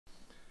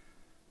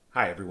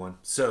Hi everyone.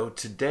 So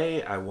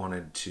today I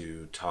wanted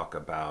to talk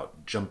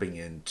about jumping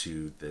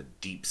into the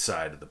deep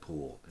side of the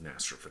pool in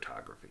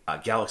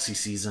astrophotography. Galaxy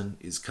season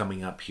is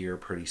coming up here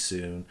pretty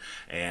soon,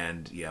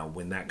 and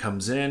when that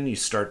comes in, you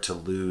start to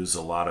lose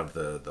a lot of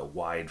the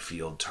wide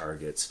field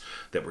targets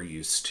that we're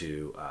used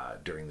to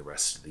during the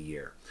rest of the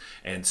year.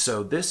 And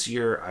so this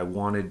year I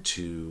wanted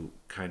to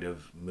kind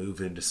of move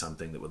into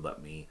something that would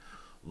let me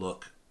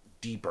look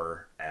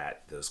deeper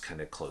at those kind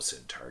of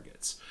close-in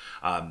targets.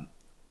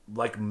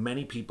 Like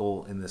many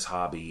people in this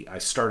hobby, I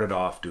started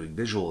off doing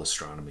visual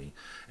astronomy,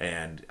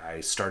 and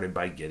I started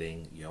by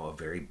getting a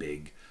very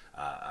big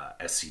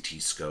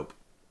SCT scope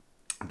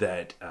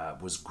that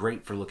was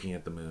great for looking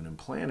at the moon and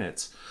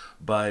planets,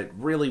 but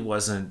really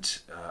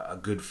wasn't a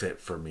good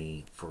fit for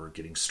me for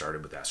getting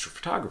started with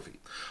astrophotography.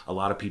 A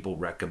lot of people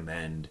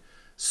recommend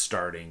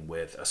starting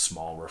with a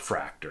small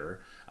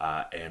refractor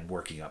and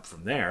working up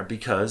from there,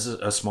 because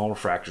a small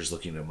refractor is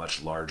looking at a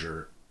much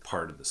larger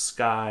part of the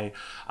sky,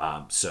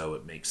 so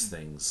it makes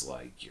things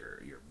like your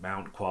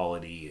mount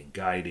quality and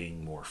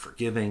guiding more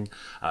forgiving,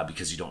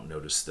 because you don't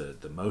notice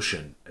the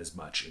motion as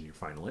much in your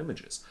final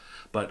images.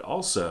 But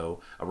also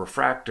a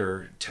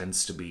refractor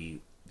tends to be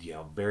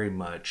very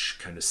much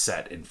kind of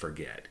set and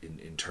forget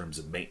in terms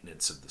of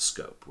maintenance of the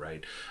scope,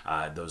 right?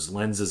 Those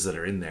lenses that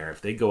are in there,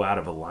 if they go out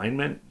of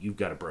alignment, you've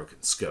got a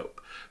broken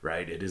scope,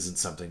 right? It isn't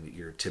something that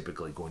you're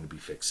typically going to be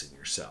fixing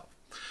yourself.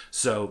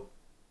 So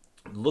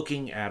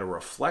looking at a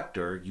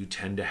reflector, you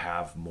tend to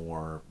have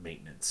more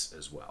maintenance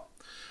as well.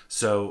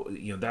 So,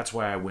 that's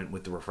why I went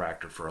with the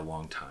refractor for a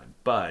long time.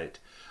 But,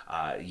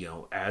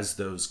 as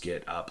those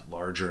get up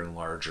larger and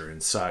larger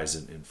in size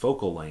and in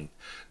focal length,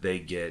 they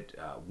get,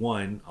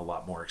 one, a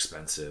lot more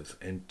expensive,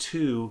 and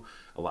two,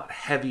 a lot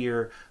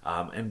heavier,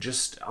 and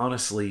just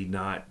honestly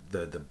not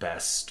the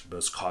best,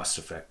 most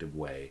cost-effective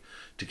way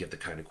to get the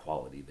kind of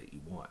quality that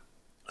you want.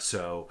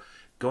 So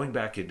going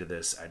back into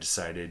this, I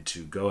decided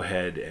to go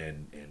ahead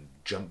and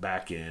jump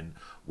back in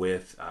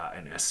with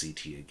an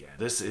SCT again.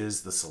 This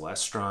is the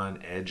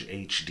Celestron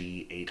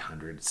EdgeHD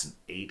 800. It's an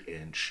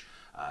 8-inch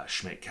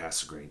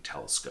Schmidt-Cassegrain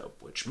telescope,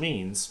 which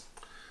means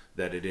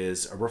that it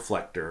is a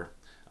reflector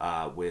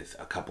with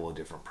a couple of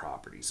different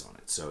properties on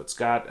it. So it's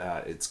got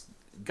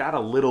a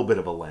little bit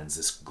of a lens,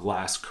 this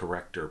glass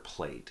corrector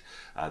plate,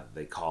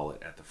 they call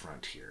it at the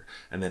front here,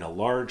 and then a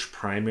large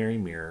primary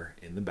mirror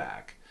in the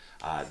back.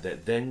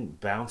 That then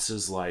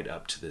bounces light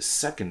up to this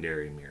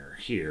secondary mirror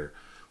here,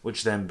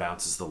 which then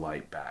bounces the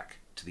light back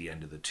to the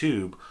end of the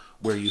tube,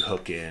 where you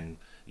hook in,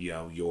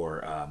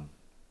 your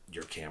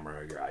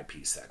camera, your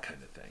eyepiece, that kind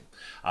of thing.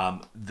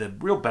 The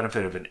real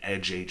benefit of an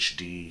Edge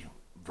HD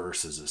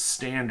versus a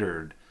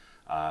standard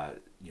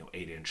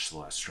 8-inch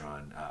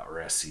Celestron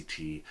or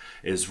SCT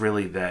is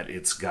really that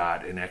it's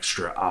got an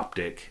extra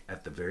optic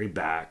at the very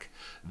back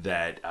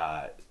that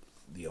a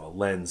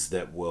lens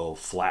that will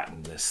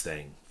flatten this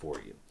thing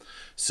for you.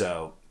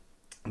 So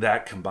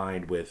that,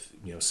 combined with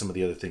some of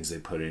the other things they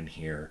put in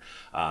here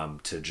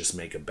to just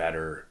make a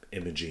better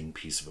imaging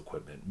piece of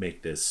equipment,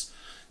 make this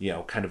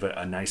kind of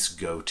a nice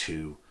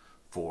go-to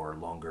for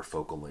longer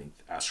focal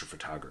length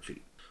astrophotography.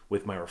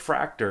 With my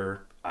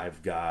refractor,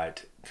 I've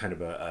got kind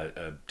of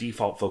a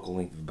default focal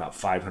length of about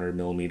 500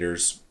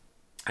 millimeters.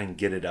 I can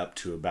get it up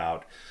to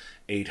about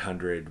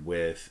 800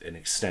 with an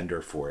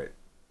extender for it.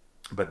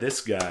 But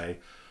this guy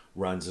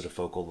runs at a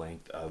focal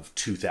length of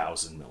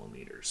 2,000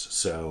 millimeters.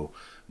 So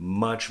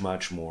much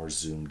more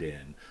zoomed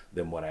in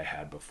than what I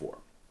had before.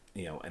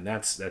 And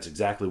that's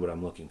exactly what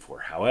I'm looking for.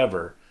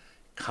 However,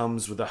 it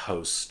comes with a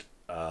host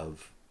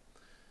of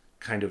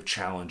kind of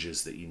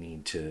challenges that you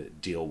need to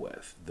deal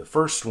with. The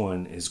first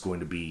one is going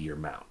to be your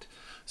mount.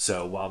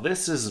 So while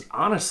this is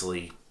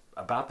honestly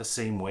about the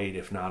same weight,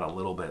 if not a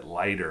little bit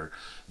lighter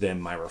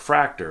than my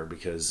refractor,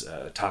 because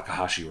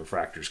Takahashi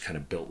refractor is kind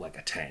of built like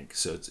a tank,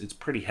 so it's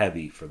pretty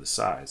heavy for the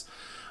size.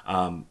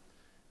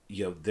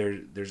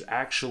 There's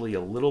actually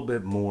a little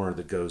bit more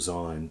that goes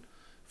on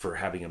for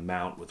having a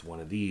mount with one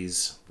of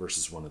these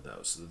versus one of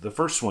those. The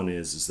first one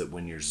is that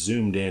when you're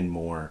zoomed in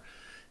more,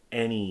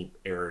 any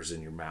errors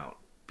in your mount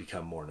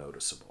become more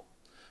noticeable.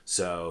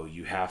 So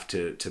you have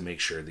to make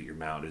sure that your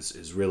mount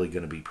is really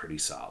going to be pretty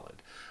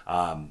solid.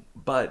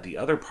 But the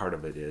other part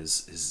of it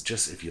is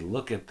just, if you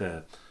look at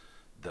the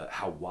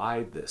how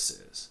wide this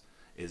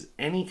is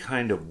any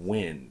kind of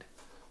wind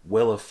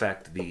will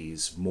affect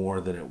these more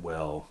than it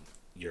will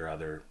your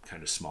other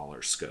kind of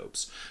smaller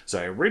scopes. So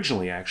I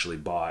originally actually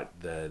bought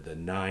the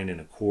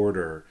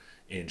 9¼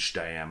 inch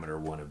diameter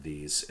one of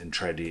these and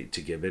tried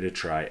to give it a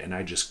try, and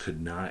I just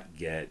could not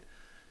get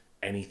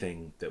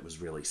anything that was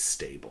really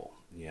stable.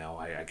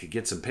 I could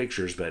get some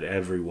pictures, but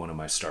every one of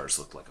my stars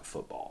looked like a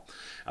football.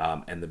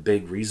 And the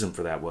big reason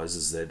for that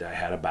is that I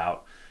had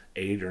about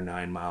 8 or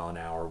 9 mile an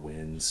hour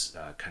winds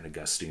kind of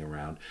gusting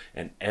around,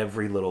 and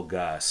every little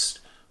gust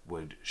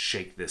would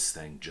shake this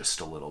thing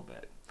just a little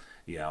bit.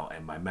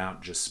 And my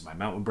mount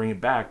would bring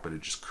it back, but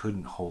it just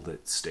couldn't hold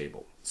it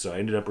stable. So I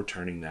ended up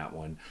returning that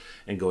one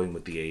and going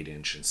with the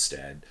 8-inch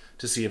instead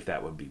to see if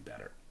that would be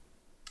better.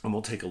 And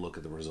we'll take a look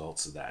at the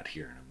results of that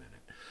here in a minute.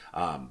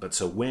 But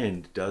so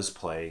wind does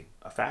play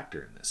a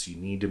factor in this. You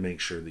need to make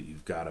sure that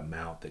you've got a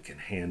mount that can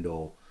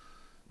handle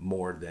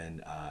more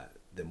than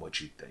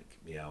what you think.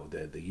 You know,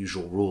 the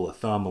usual rule of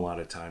thumb a lot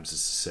of times is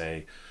to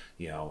say,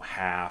 you know,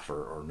 half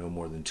or no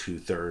more than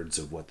 2/3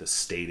 of what the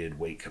stated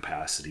weight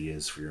capacity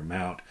is for your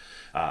mount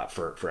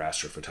for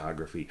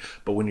astrophotography.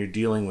 But when you're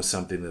dealing with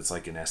something that's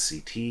like an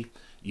SCT,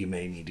 you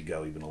may need to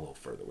go even a little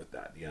further with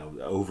that. You know,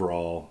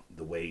 overall,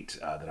 the weight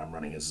that I'm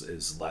running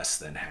is less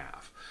than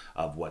half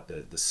of what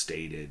the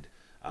stated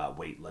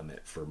weight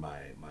limit for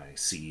my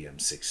CEM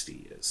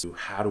 60 is. So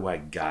how do I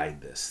guide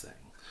this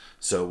thing?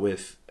 So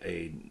with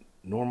a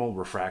normal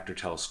refractor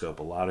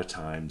telescope, a lot of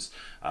times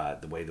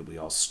the way that we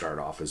all start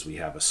off is we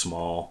have a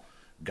small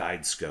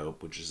guide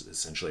scope, which is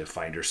essentially a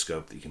finder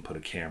scope that you can put a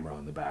camera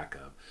on the back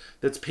of,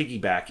 that's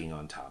piggybacking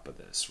on top of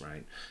this,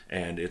 right?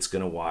 And it's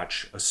going to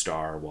watch a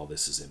star while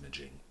this is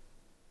imaging,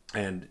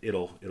 and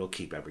it'll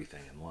keep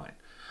everything in line.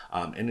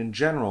 And in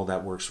general,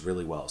 that works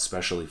really well,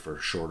 especially for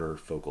shorter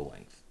focal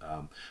length.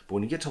 But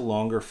when you get to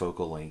longer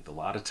focal length, a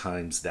lot of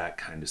times that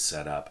kind of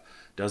setup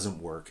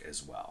doesn't work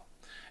as well.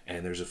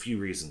 And there's a few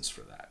reasons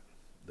for that.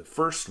 The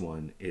first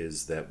one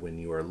is that when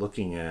you are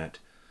looking at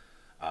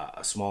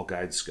a small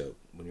guide scope,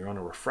 when you're on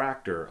a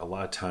refractor, a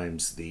lot of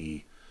times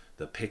the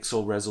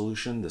pixel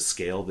resolution, the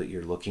scale that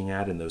you're looking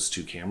at in those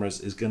two cameras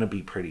is going to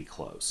be pretty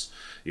close.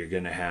 You're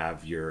going to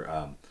have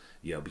your,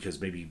 you know,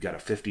 because maybe you've got a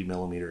 50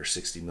 millimeter or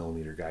 60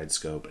 millimeter guide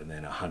scope and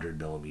then a 100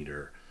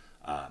 millimeter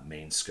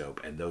main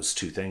scope, and those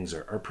two things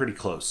are pretty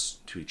close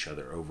to each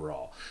other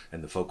overall,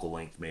 and the focal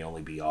length may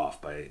only be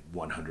off by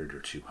 100 or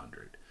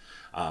 200.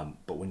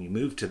 But when you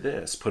move to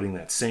this, putting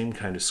that same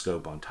kind of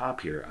scope on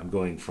top here, I'm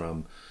going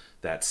from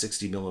that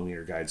 60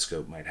 millimeter guide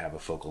scope might have a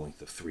focal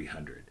length of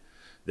 300.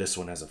 This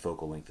one has a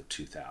focal length of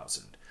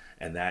 2000.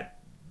 And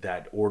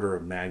that order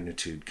of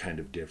magnitude kind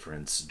of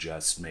difference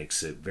just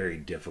makes it very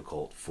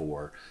difficult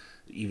for,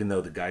 even though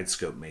the guide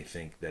scope may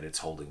think that it's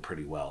holding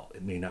pretty well,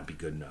 it may not be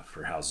good enough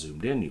for how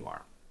zoomed in you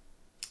are.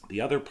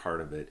 The other part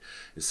of it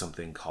is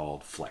something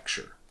called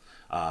flexure.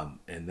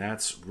 And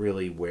that's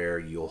really where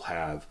you'll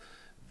have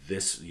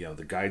this, you know,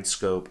 the guide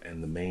scope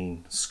and the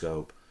main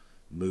scope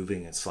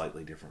moving at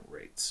slightly different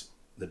rates.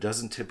 That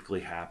doesn't typically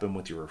happen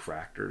with your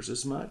refractors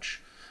as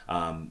much,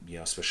 you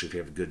know, especially if you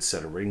have a good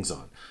set of rings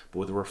on. But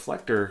with a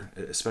reflector,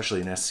 especially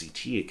an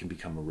SCT, it can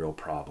become a real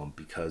problem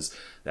because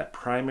that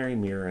primary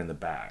mirror in the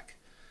back,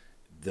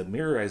 the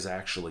mirror is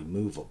actually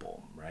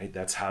movable, right?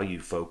 That's how you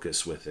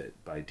focus with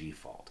it by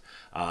default.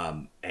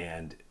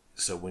 And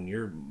so when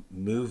you're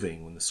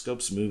moving, when the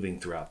scope's moving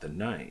throughout the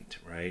night,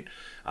 right,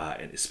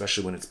 and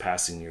especially when it's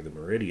passing near the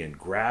meridian,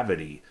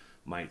 gravity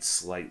might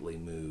slightly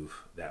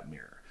move that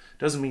mirror.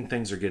 Doesn't mean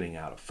things are getting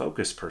out of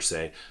focus per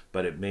se,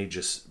 but it may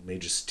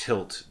just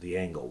tilt the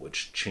angle,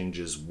 which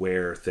changes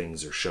where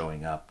things are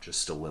showing up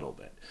just a little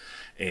bit.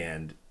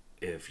 And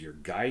if you're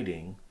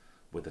guiding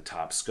with a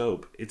top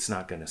scope, it's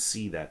not going to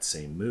see that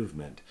same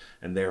movement,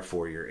 and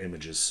therefore your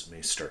images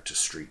may start to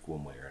streak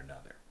one way or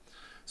another.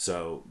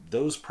 So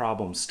those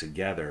problems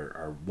together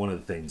are one of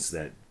the things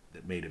that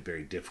made it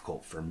very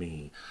difficult for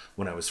me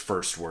when I was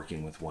first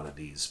working with one of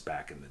these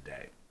back in the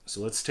day.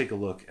 So let's take a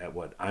look at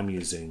what I'm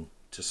using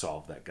to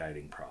solve that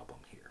guiding problem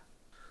here.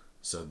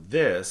 So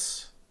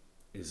this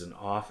is an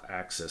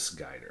off-axis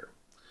guider.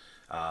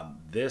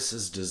 This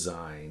is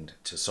designed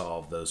to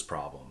solve those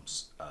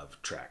problems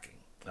of tracking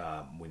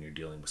when you're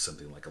dealing with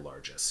something like a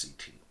large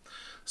SCT.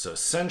 So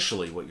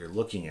essentially what you're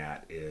looking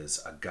at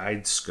is a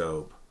guide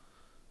scope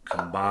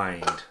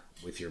combined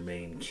with your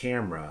main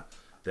camera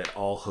that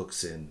all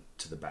hooks in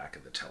to the back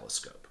of the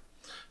telescope.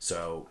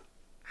 So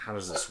how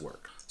does this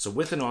work? So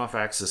with an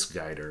off-axis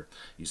guider,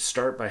 you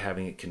start by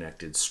having it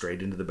connected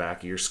straight into the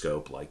back of your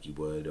scope like you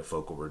would a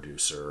focal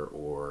reducer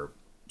or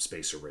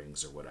spacer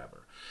rings or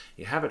whatever.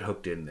 You have it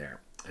hooked in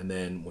there, and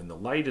then when the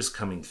light is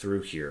coming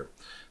through here,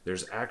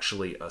 there's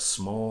actually a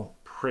small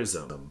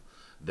prism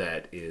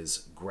that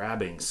is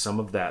grabbing some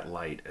of that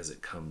light as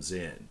it comes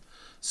in.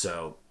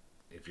 So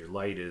if your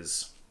light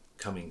is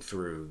coming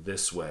through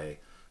this way,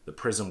 the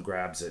prism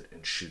grabs it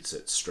and shoots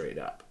it straight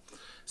up.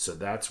 So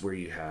that's where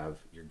you have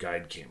your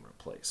guide camera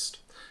placed.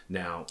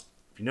 Now,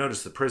 if you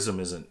notice, the prism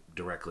isn't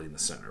directly in the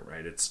center,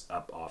 right? It's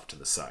up off to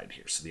the side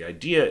here. So the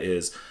idea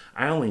is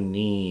I only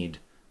need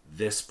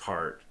this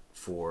part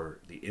for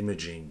the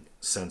imaging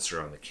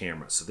sensor on the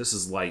camera. So this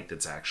is light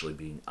that's actually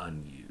being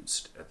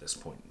unused at this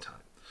point in time.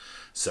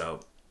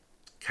 So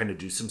kind of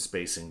do some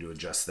spacing to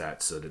adjust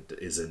that so that it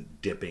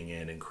isn't dipping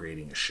in and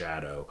creating a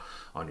shadow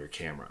on your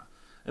camera.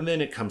 And then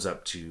it comes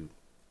up to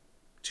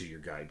your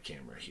guide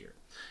camera here.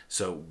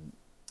 So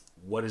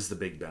what is the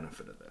big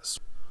benefit of this?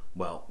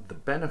 Well, the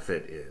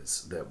benefit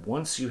is that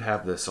once you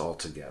have this all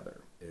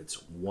together,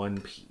 it's one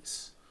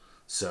piece.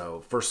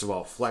 So first of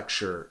all,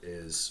 flexure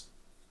is,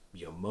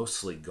 you know,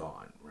 mostly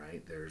gone,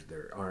 right?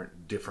 There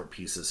aren't different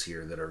pieces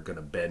here that are going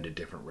to bend at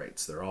different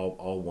rates. They're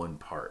all one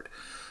part,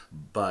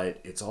 but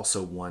it's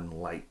also one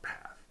light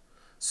path.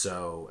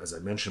 So as I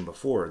mentioned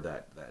before,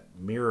 that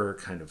mirror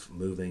kind of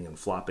moving and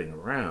flopping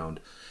around,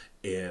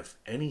 if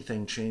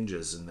anything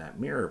changes in that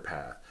mirror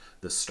path,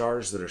 the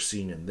stars that are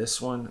seen in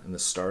this one and the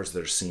stars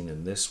that are seen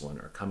in this one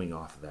are coming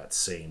off of that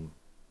same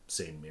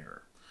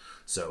mirror.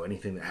 So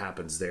anything that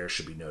happens there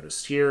should be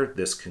noticed here.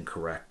 This can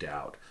correct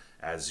out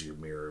as your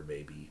mirror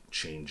may be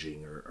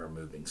changing or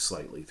moving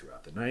slightly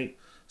throughout the night,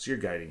 so your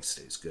guiding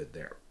stays good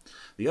there.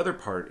 The other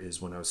part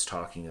is when I was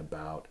talking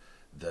about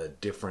the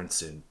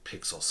difference in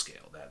pixel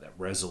scale, that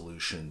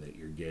resolution that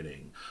you're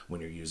getting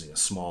when you're using a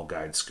small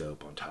guide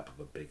scope on top of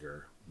a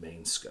bigger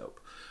main scope.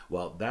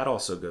 Well, that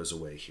also goes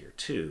away here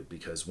too,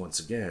 because once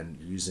again,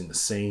 you're using the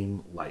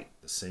same light,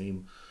 the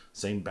same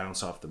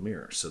bounce off the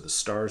mirror. So the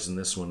stars in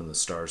this one and the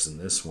stars in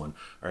this one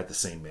are at the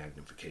same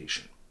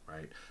magnification,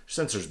 right?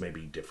 Sensors may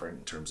be different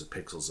in terms of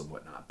pixels and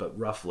whatnot, but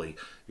roughly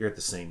you're at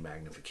the same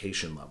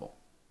magnification level.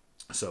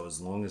 So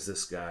as long as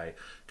this guy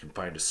can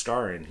find a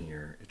star in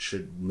here, it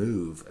should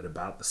move at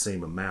about the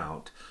same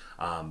amount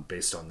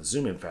based on the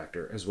zoom in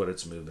factor as what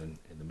it's moving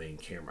in the main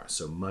camera.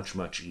 So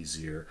much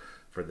easier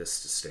for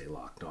this to stay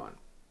locked on.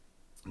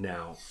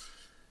 Now,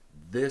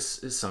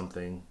 this is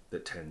something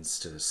that tends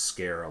to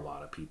scare a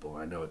lot of people.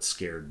 I know it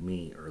scared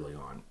me early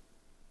on,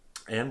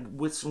 and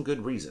with some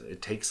good reason.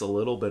 It takes a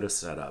little bit of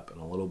setup and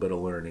a little bit of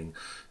learning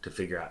to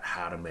figure out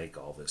how to make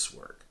all this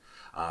work.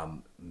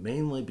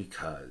 Mainly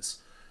because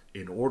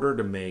in order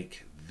to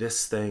make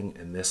this thing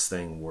and this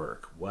thing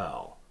work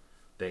well,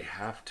 they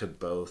have to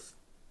both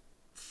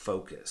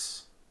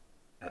focus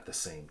at the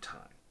same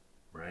time,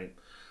 right?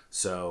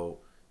 So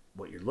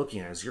what you're looking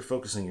at is you're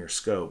focusing your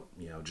scope,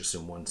 just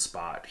in one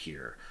spot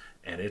here,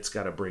 and it's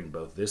got to bring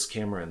both this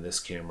camera and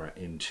this camera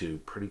into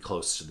pretty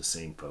close to the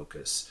same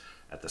focus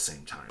at the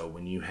same time. So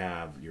when you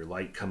have your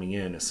light coming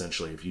in,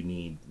 essentially if you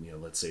need,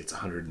 let's say it's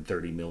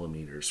 130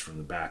 millimeters from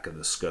the back of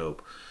the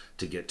scope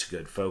to get to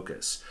good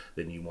focus,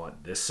 then you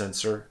want this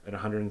sensor at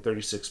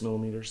 136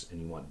 millimeters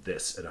and you want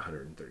this at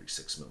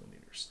 136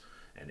 millimeters.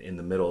 And in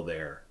the middle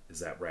there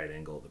is that right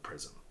angle of the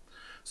prism.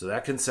 So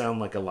that can sound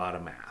like a lot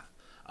of math,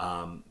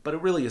 but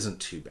it really isn't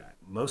too bad.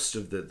 Most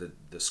of the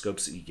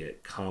scopes that you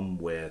get come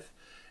with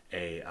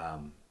a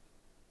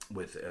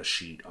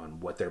sheet on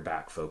what their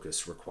back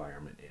focus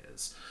requirement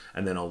is.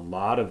 And then a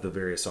lot of the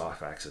various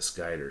off-axis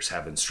guiders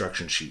have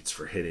instruction sheets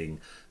for hitting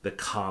the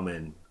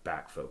common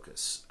back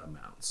focus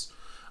amounts.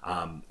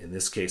 In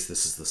this case,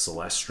 this is the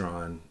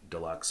Celestron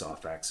Deluxe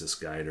off-axis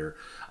guider.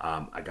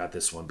 I got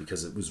this one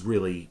because it was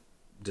really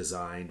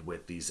designed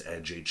with these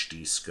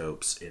EdgeHD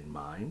scopes in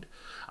mind.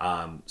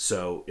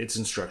 So its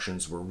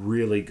instructions were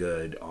really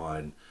good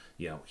on,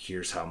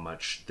 here's how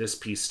much this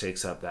piece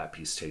takes up, that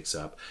piece takes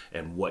up,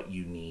 and what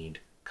you need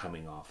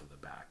coming off of the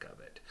back of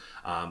it.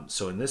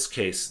 So in this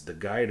case, the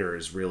guider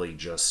is really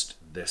just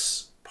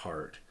this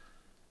part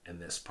and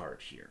this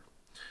part here.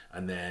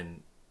 And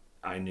then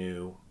I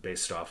knew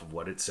based off of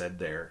what it said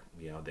there,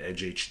 the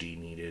EdgeHD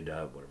needed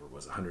whatever it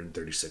was,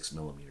 136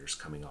 millimeters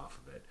coming off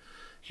of it.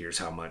 Here's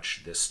how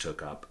much this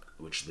took up,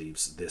 which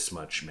leaves this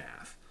much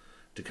math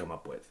to come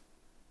up with.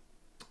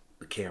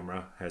 The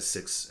camera has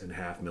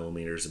 6.5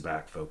 millimeters of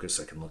back focus.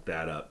 I can look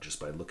that up just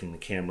by looking the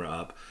camera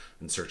up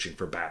and searching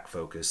for back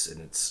focus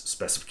in its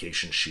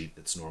specification sheet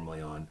that's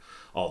normally on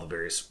all the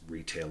various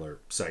retailer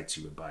sites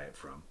you would buy it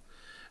from.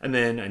 And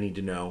then I need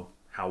to know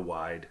how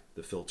wide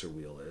the filter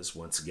wheel is.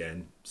 Once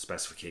again,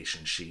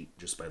 specification sheet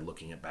just by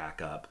looking it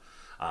back up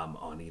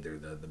on either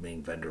the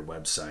main vendor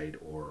website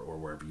or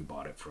wherever you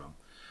bought it from.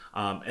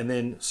 And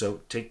then,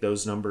 so take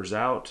those numbers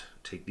out,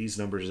 take these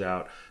numbers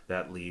out,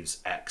 that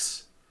leaves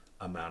X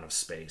amount of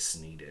space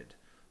needed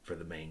for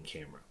the main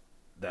camera.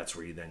 That's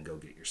where you then go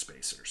get your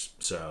spacers.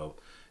 So,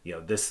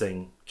 this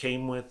thing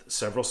came with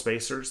several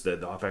spacers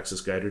that the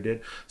off-axis guider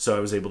did, so I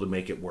was able to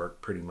make it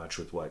work pretty much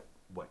with what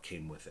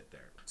came with it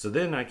there. So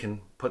then I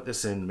can put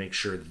this in and make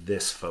sure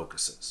this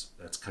focuses.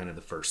 That's kind of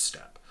the first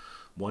step.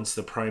 Once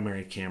the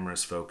primary camera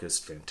is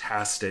focused,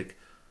 fantastic.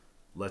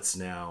 Let's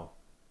now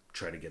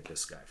try to get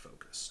this guy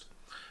focused.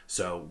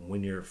 So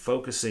when you're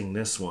focusing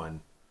this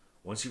one,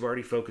 once you've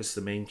already focused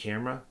the main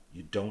camera,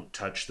 you don't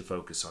touch the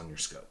focus on your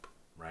scope,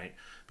 right?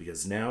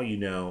 Because now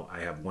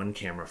I have one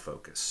camera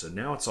focus. So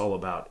now it's all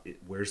about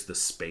where's the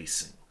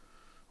spacing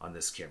on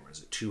this camera?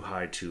 Is it too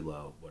high, too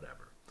low,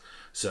 whatever?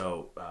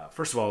 So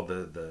first of all,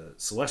 the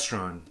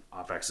Celestron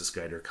off-axis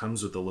guider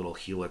comes with a little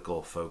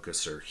helical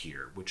focuser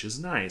here, which is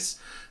nice.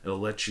 It'll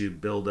let you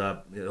build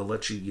up, it'll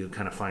let you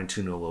kind of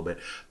fine-tune it a little bit,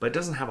 but it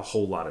doesn't have a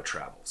whole lot of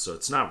travel. So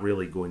it's not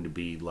really going to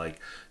be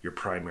like your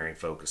primary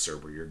focuser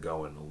where you're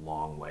going a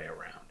long way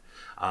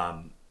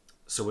around.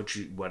 So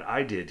what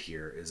I did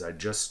here is I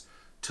just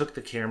took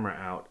the camera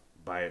out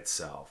by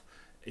itself,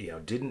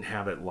 didn't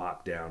have it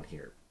locked down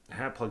here. I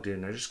had it plugged in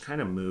and I just kind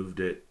of moved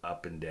it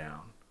up and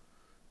down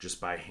just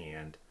by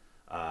hand,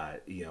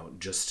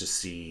 just to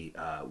see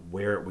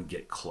where it would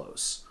get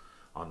close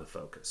on the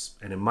focus.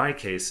 And in my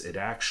case, it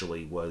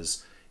actually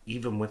was,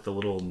 even with the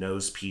little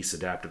nose piece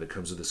adapter that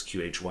comes with this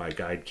QHY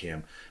guide cam,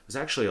 it was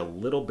actually a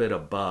little bit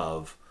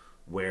above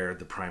where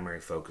the primary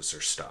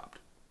focuser stopped,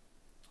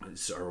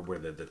 or where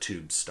the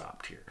tube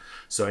stopped here.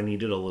 So I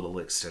needed a little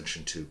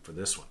extension tube for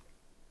this one.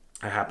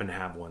 I happen to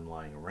have one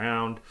lying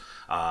around.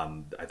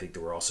 I think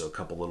there were also a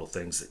couple little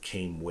things that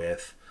came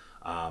with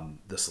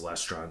the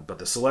Celestron, but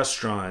the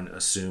Celestron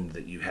assumed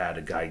that you had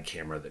a guide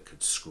camera that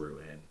could screw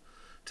in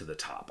to the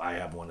top. I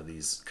have one of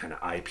these kind of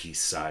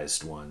eyepiece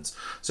sized ones,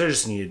 so I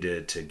just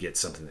needed to get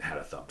something that had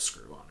a thumb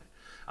screw on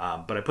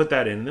it. But I put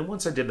that in, and then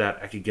once I did that,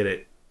 I could get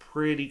it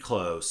pretty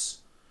close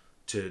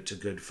to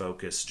good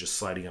focus, just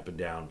sliding up and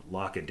down,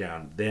 lock it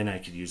down. Then I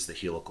could use the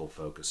helical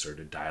focuser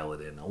to dial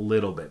it in a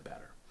little bit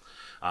better.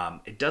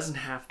 It doesn't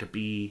have to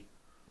be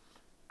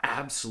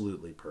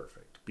absolutely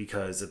perfect,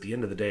 because at the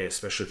end of the day,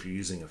 especially if you're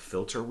using a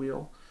filter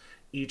wheel,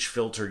 each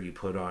filter you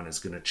put on is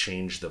going to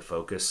change the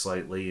focus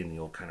slightly, and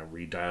you'll kind of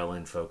redial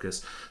in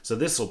focus. So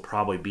this will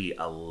probably be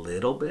a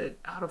little bit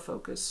out of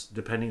focus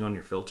depending on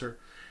your filter,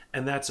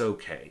 and that's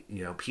okay.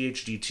 You know,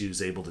 PhD2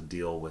 is able to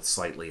deal with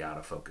slightly out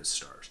of focus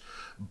stars,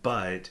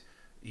 but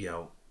you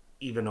know,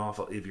 even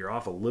if you're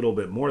off a little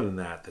bit more than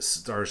that, the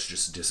stars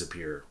just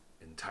disappear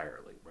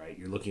entirely, right?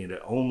 You're looking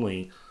at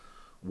only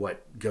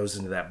what goes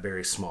into that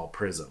very small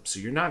prism. So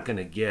you're not going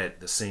to get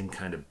the same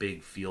kind of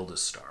big field of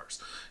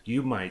stars.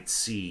 You might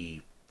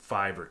see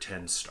 5 or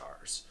 10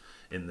 stars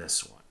in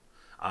this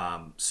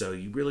one. So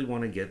you really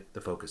want to get the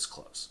focus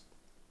close.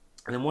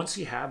 And then once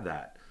you have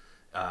that,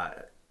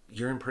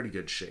 you're in pretty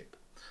good shape.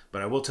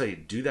 But I will tell you,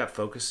 do that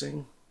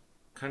focusing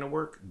kind of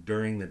work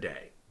during the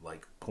day.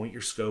 Like point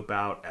your scope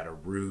out at a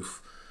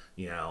roof,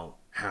 you know,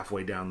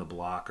 halfway down the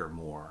block or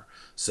more,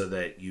 so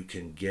that you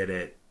can get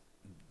it,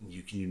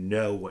 you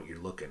know what you're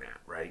looking at,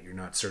 right? You're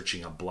not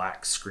searching a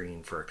black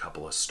screen for a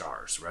couple of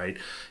stars, right?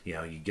 You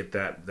know, you get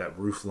that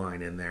roof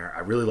line in there. I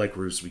really like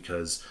roofs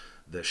because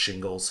the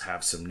shingles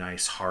have some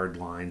nice hard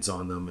lines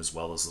on them, as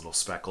well as little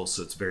speckles,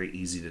 so it's very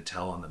easy to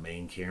tell on the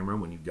main camera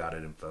when you've got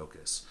it in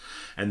focus.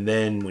 And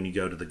then when you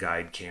go to the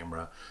guide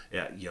camera,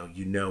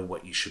 you know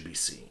what you should be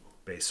seeing.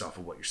 Based off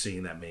of what you're seeing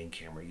in that main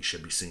camera, you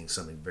should be seeing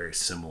something very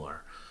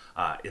similar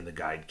in the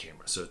guide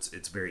camera. So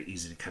it's very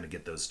easy to kind of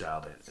get those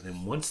dialed in. And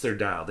then once they're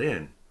dialed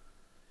in,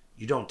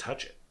 you don't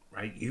touch it,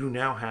 right? You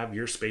now have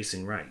your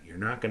spacing right. You're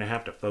not going to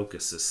have to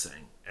focus this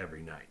thing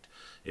every night.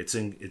 It's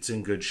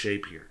in good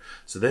shape here.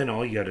 So then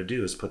all you got to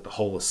do is put the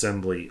whole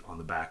assembly on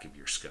the back of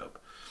your scope.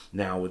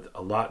 Now with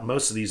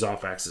most of these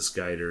off-axis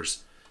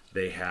guiders,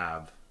 they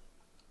have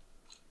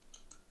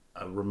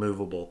a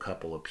removable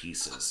couple of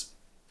pieces.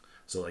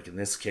 So like in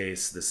this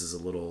case, this is a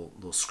little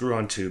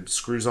screw-on tube,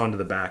 screws onto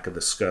the back of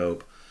the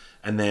scope,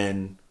 and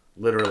then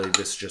literally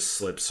this just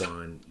slips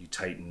on. You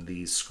tighten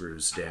these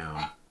screws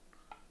down,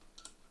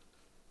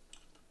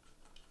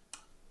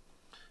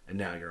 and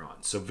now you're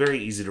on. So very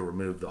easy to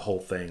remove the whole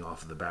thing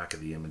off of the back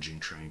of the imaging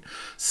train.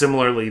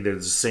 Similarly,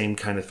 there's the same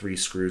kind of 3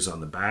 screws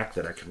on the back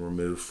that I can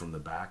remove from the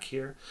back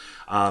here.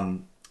 I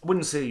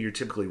wouldn't say you're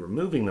typically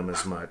removing them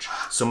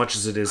so much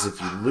as it is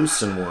if you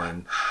loosen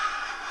one,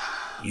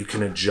 you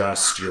can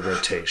adjust your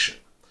rotation.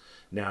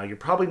 Now, you're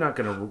probably not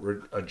going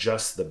to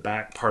adjust the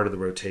back part of the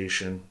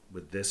rotation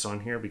with this on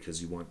here,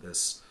 because you want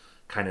this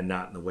kind of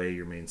not in the way of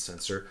your main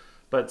sensor.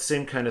 But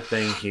same kind of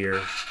thing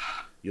here.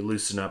 You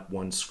loosen up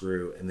one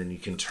screw, and then you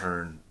can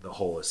turn the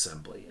whole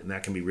assembly. And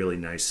that can be really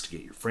nice to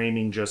get your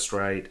framing just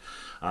right,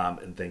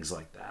 and things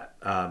like that.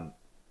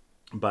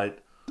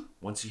 But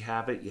once you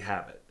have it,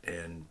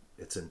 and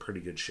it's in pretty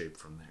good shape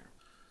from there.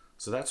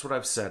 So that's what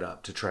I've set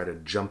up to try to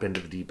jump into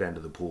the deep end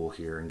of the pool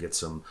here and get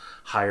some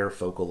higher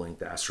focal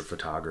length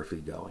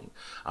astrophotography going.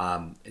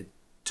 It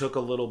took a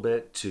little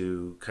bit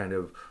to kind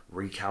of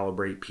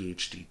recalibrate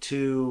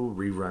PhD2,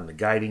 rerun the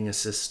guiding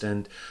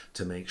assistant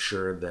to make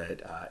sure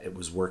that it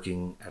was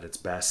working at its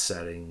best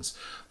settings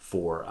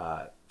for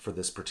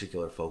this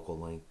particular focal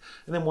length.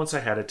 And then once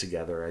I had it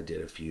together, I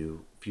did a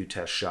few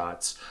test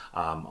shots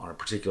on a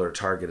particular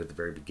target at the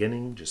very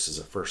beginning, just as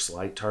a first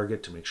light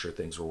target to make sure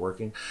things were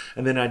working.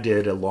 And then I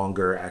did a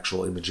longer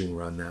actual imaging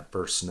run that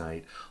first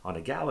night on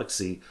a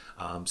Galaxy,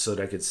 so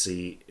that I could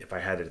see if I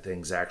had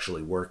things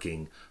actually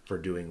working for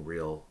doing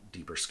real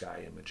deeper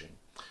sky imaging.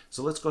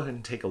 So let's go ahead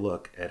and take a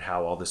look at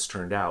how all this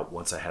turned out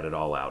once I had it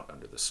all out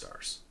under the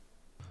stars.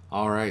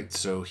 All right,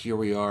 so here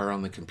we are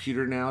on the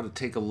computer now to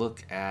take a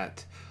look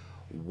at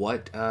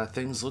what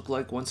things look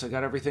like once I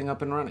got everything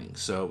up and running.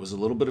 So it was a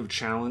little bit of a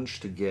challenge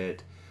to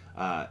get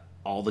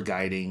all the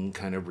guiding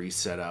kind of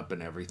reset up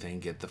and everything,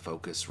 get the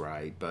focus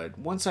right. But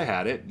once I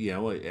had it,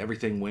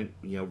 everything went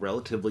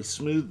relatively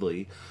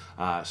smoothly.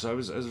 So I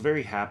was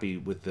very happy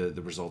with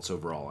the results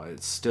overall. I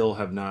still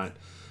have not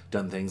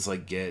done things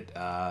like get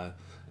a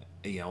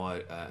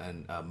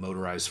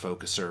motorized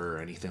focuser or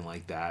anything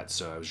like that.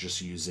 So I was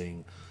just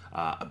using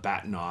a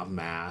batten-off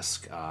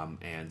mask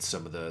and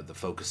some of the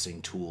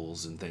focusing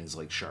tools and things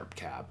like Sharp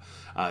Cab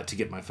to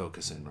get my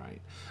focus in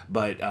right.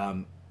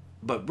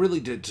 But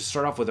really to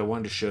start off with, I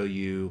wanted to show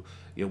you,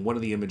 one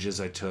of the images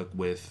I took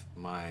with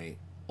my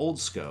old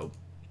scope.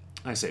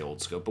 I say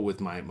old scope, but with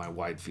my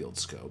wide field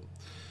scope.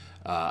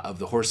 Of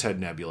the Horsehead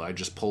Nebula. I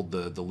just pulled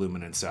the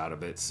luminance out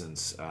of it,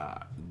 since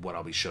what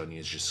I'll be showing you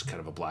is just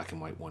kind of a black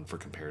and white one for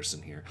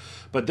comparison here.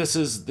 But this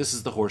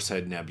is the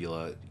Horsehead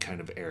Nebula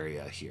kind of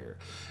area here,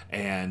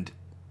 and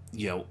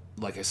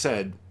like I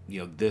said,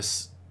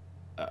 this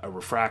a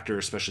refractor,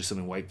 especially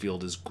something white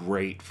field, is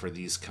great for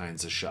these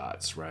kinds of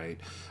shots, right?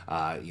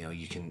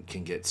 You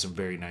can get some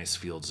very nice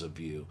fields of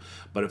view.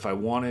 But if I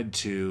wanted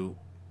to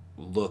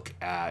look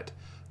at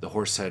the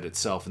horse head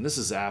itself, and this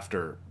is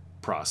after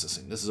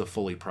processing, this is a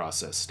fully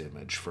processed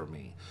image for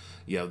me.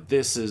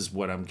 This is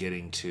what I'm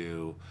getting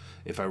to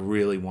if I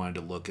really wanted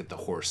to look at the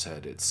horse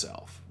head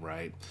itself,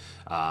 right?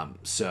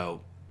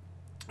 So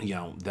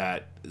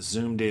that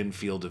zoomed in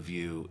field of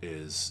view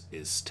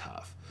is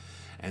tough.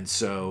 And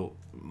so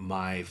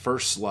my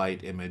first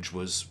light image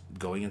was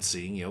going and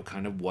seeing,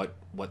 kind of what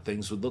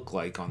things would look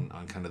like on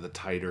kind of the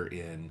tighter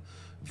in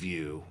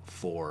view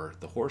for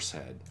the horse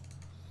head.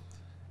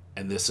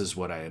 And this is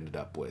what I ended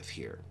up with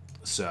here.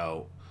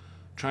 So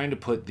trying to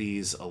put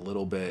these a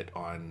little bit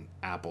on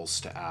apples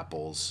to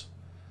apples.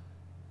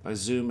 If I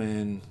zoom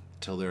in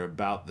till they're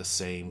about the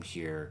same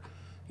here,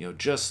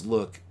 just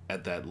look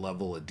at that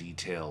level of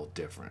detail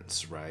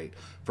difference, right?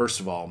 First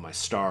of all, my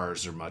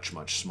stars are much,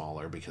 much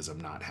smaller because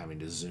I'm not having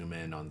to zoom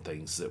in on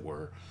things that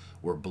were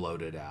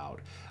bloated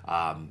out.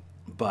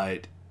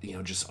 But,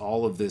 just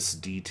all of this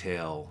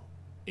detail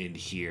in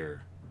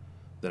here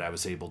that I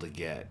was able to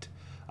get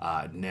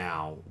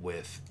now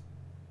with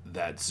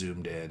that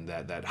zoomed in,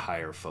 that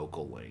higher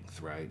focal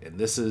length, right?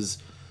 And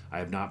I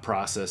have not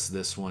processed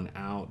this one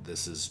out.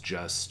 This is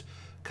just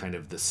kind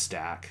of the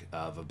stack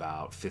of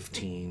about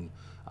 15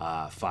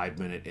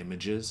 5-minute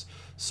images.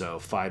 So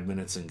 5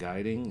 minutes in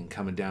guiding and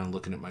coming down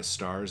looking at my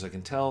stars, I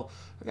can tell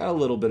I got a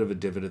little bit of a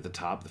divot at the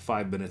top. The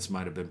 5 minutes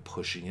might have been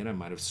pushing it. I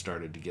might have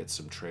started to get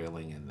some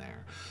trailing in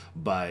there.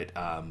 But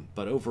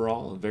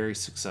overall, a very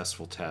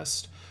successful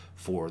test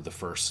for the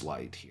first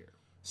light here.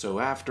 So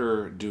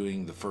after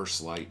doing the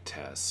first light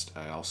test,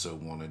 I also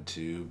wanted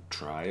to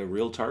try a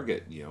real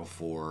target,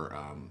 for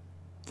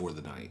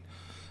the night.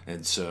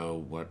 And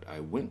so what I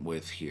went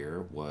with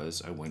here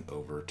was I went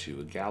over to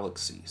a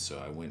galaxy.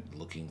 So I went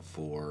looking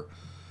for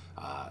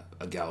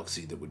a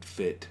galaxy that would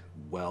fit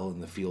well in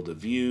the field of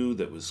view,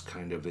 that was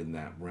kind of in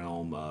that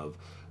realm of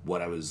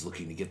what I was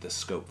looking to get the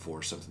scope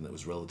for, something that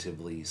was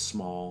relatively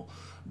small,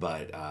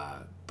 but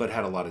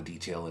had a lot of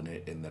detail in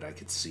it and that I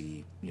could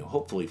see,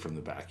 hopefully from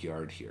the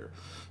backyard here.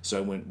 So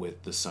I went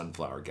with the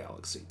Sunflower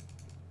Galaxy.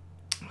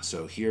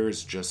 So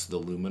here's just the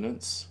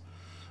luminance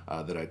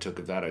that I took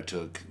of that. I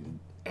took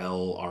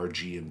L, R,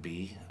 G, and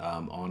B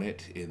on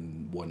it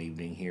in one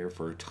evening here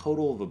for a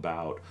total of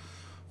about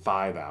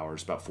 5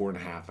 hours, about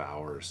 4.5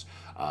 hours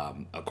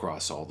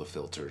across all the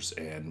filters.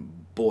 And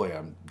boy,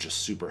 I'm just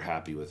super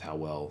happy with how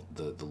well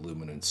the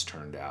luminance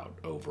turned out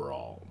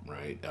overall,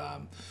 right?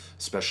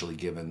 Especially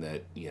given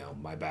that,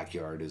 my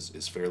backyard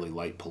is fairly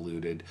light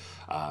polluted.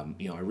 I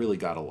really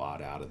got a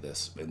lot out of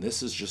this. And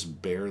this is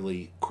just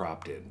barely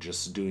cropped in,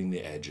 just doing the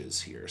edges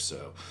here.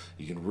 So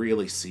you can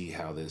really see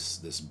how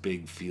this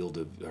big field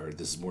of, or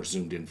this more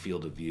zoomed in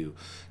field of view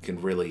can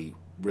really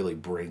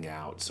bring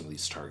out some of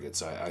these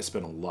targets. I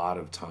spent a lot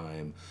of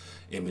time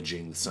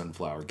imaging the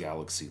Sunflower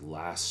Galaxy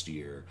last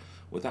year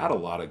without a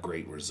lot of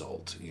great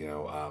result.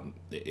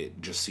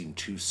 It just seemed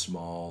too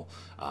small,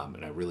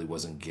 and I really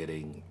wasn't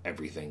getting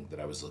everything that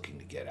I was looking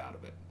to get out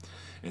of it.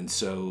 And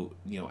so,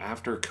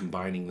 after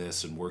combining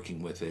this and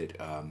working with it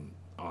on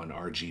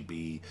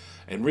RGB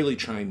and really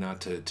trying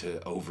not to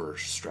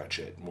overstretch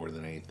it more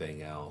than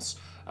anything else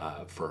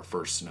for a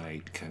first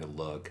night kind of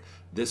look,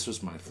 this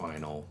was my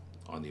final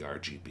on the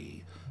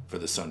RGB for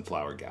the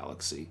Sunflower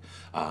Galaxy,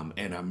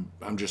 and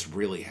I'm just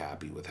really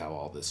happy with how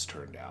all this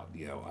turned out.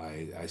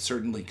 I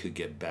certainly could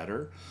get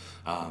better,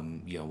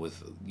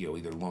 with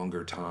either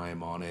longer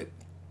time on it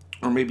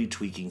or maybe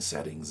tweaking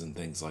settings and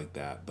things like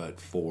that. But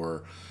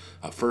for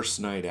a first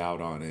night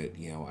out on it,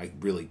 I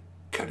really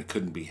kind of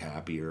couldn't be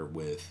happier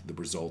with the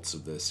results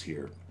of this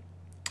here.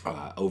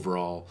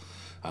 Overall,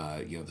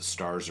 the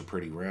stars are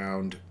pretty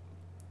round.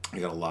 I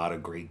got a lot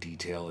of great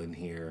detail in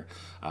here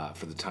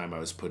for the time I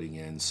was putting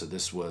in. So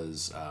this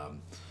was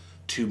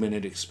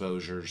 2-minute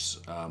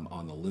exposures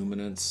on the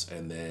luminance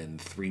and then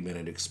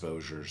 3-minute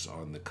exposures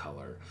on the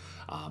color.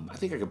 I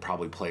think I could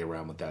probably play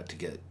around with that to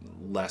get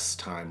less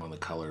time on the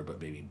color,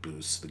 but maybe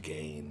boost the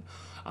gain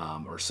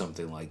or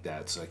something like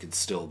that, so I could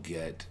still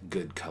get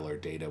good color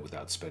data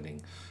without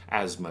spending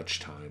as much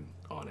time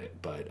on it.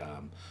 But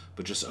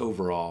just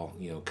overall,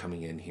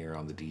 coming in here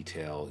on the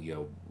detail,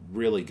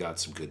 really got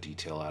some good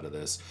detail out of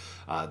this.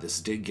 This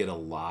did get a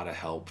lot of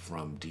help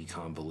from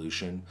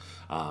deconvolution.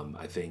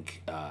 I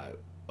think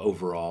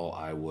overall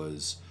I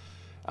was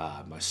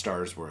my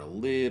stars were a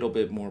little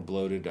bit more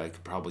bloated. I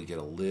could probably get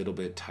a little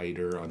bit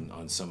tighter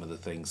on some of the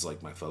things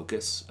like my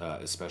focus,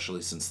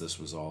 especially since this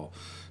was all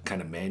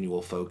kind of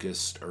manual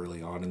focused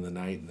early on in the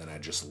night, and then I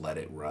just let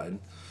it run.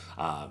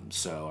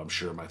 So I'm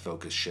sure my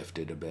focus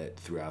shifted a bit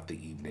throughout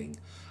the evening,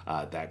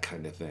 that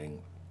kind of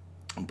thing.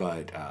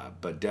 But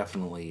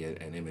definitely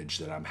an image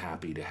that I'm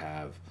happy to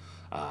have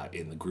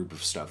in the group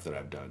of stuff that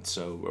I've done.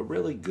 So a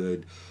really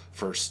good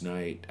first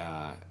night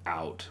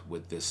out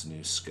with this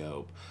new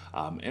scope,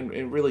 and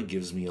it really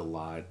gives me a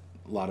lot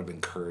of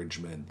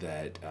encouragement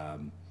that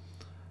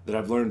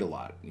I've learned a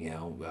lot.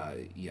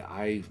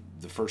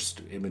 The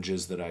first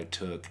images that I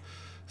took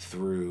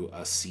through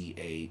a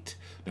C8.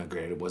 Now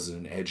granted, it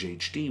wasn't an Edge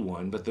HD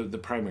one, but the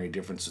primary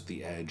difference with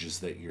the Edge is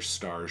that your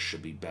stars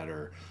should be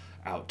better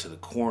out to the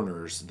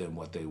corners than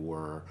what they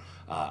were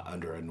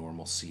under a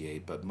normal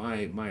C8. But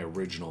my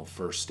original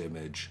first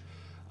image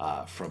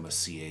from a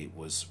C8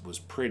 was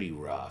pretty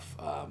rough.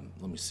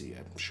 Let me see,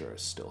 I'm sure I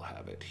still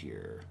have it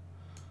here.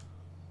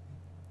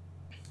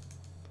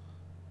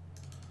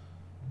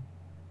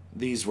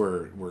 These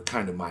were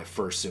kind of my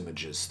first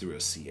images through a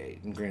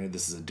C8. And granted,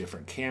 this is a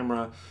different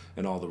camera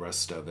and all the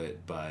rest of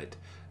it, but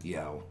you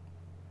know,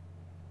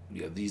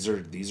 these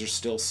are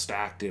still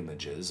stacked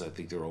images. I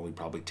think there are only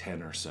probably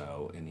 10 or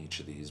so in each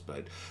of these,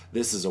 but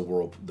this is the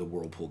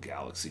Whirlpool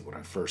Galaxy when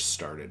I first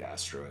started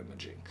astro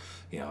imaging.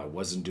 You know, I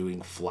wasn't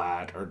doing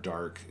flat or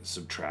dark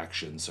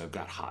subtraction, so I've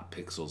got hot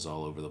pixels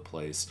all over the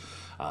place.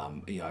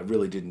 You know, I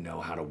really didn't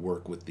know how to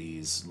work with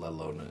these, let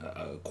alone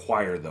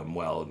acquire them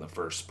well in the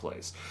first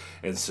place.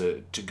 And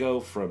so to go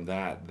from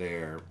that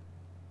there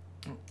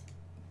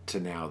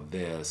to now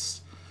this,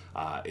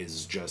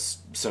 is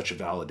just such a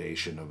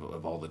validation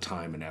of all the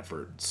time and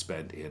effort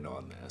spent in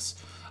on this,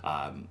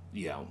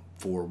 you know,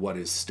 for what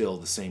is still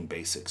the same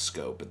basic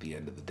scope at the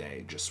end of the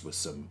day, just with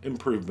some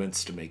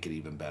improvements to make it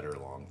even better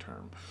long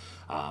term.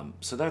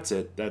 So that's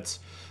it. That's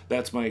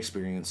my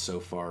experience so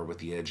far with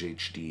the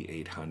EdgeHD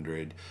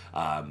 800.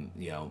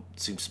 You know, it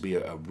seems to be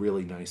a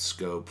really nice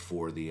scope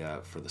for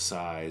the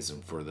size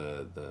and for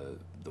the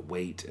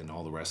weight and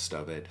all the rest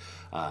of it.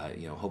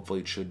 You know,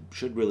 hopefully it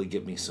should really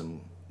get me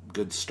some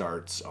good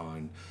starts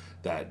on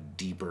that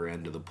deeper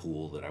end of the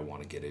pool that I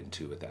want to get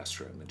into with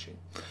astro imaging.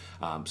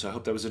 So I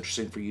hope that was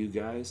interesting for you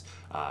guys.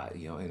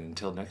 You know, and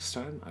until next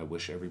time, I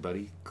wish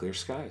everybody clear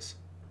skies.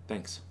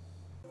 Thanks.